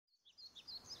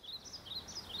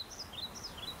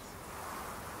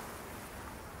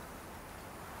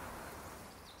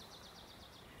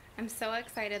I'm so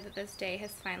excited that this day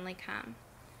has finally come.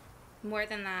 More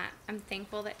than that, I'm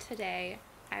thankful that today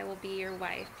I will be your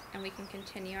wife and we can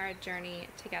continue our journey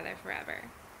together forever.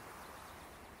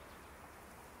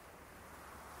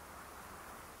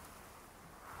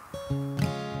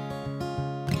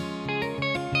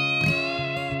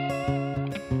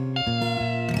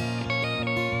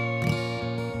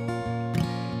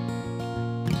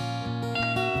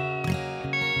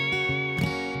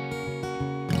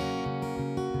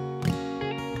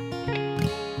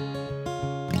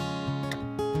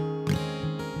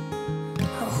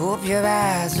 Hope your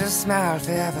eyes will smile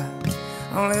forever.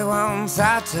 Only once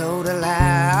I told a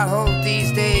lie. I hope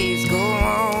these days go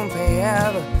on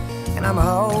forever, and I'm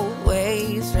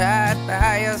always right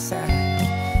by your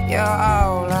side. You're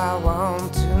all I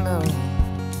want to know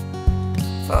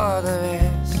for the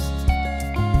rest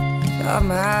of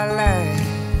my life.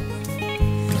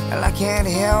 Well, I can't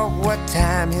help what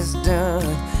time has done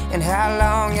and how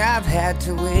long I've had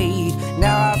to wait.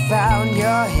 Now I found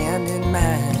your hand in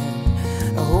mine.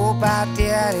 I hope I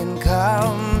didn't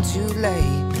come too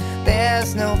late.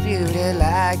 There's no beauty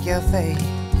like your face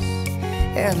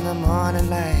in the morning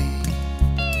light.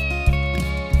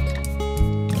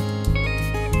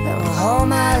 And all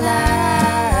my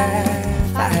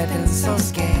life I've been so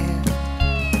scared,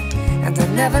 and I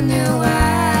never knew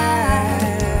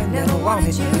I never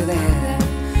wanted you there.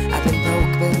 I've been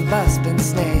broke, been bust, been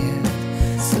snared,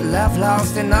 so love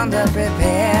lost and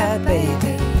underprepared,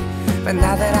 baby. But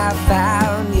now that I've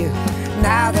found you,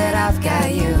 now that I've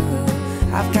got you,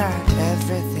 I've got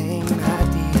everything, my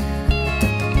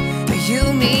dear.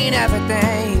 You mean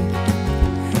everything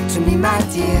to me, my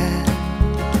dear.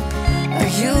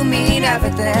 You mean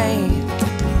everything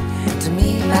to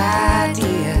me, my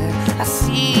dear. I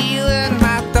see you in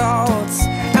my thoughts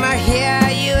and I hear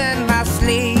you in my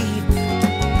sleep.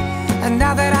 And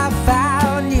now that I've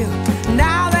found you,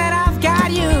 now that I've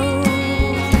got you,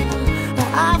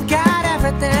 I've got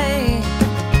everything.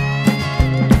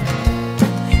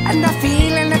 And the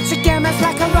feeling that you give me's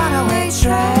like a runaway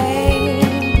train.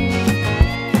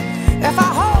 If I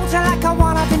hold you like I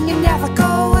wanna, then you never go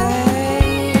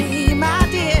away, my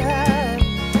dear.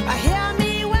 Hear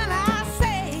me when I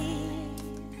say,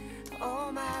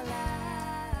 all my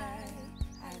life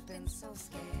I've been so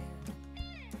scared,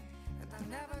 and I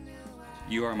never knew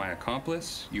You are my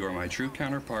accomplice, you are my true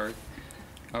counterpart.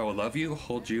 I will love you,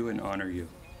 hold you, and honor you.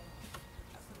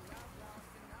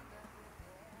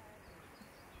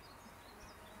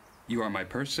 You are my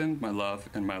person, my love,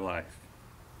 and my life,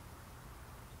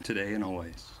 today and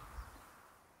always.